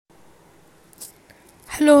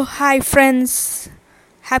Hello, hi friends.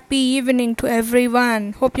 Happy evening to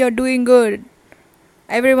everyone. Hope you're doing good.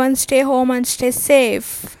 Everyone stay home and stay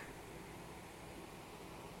safe.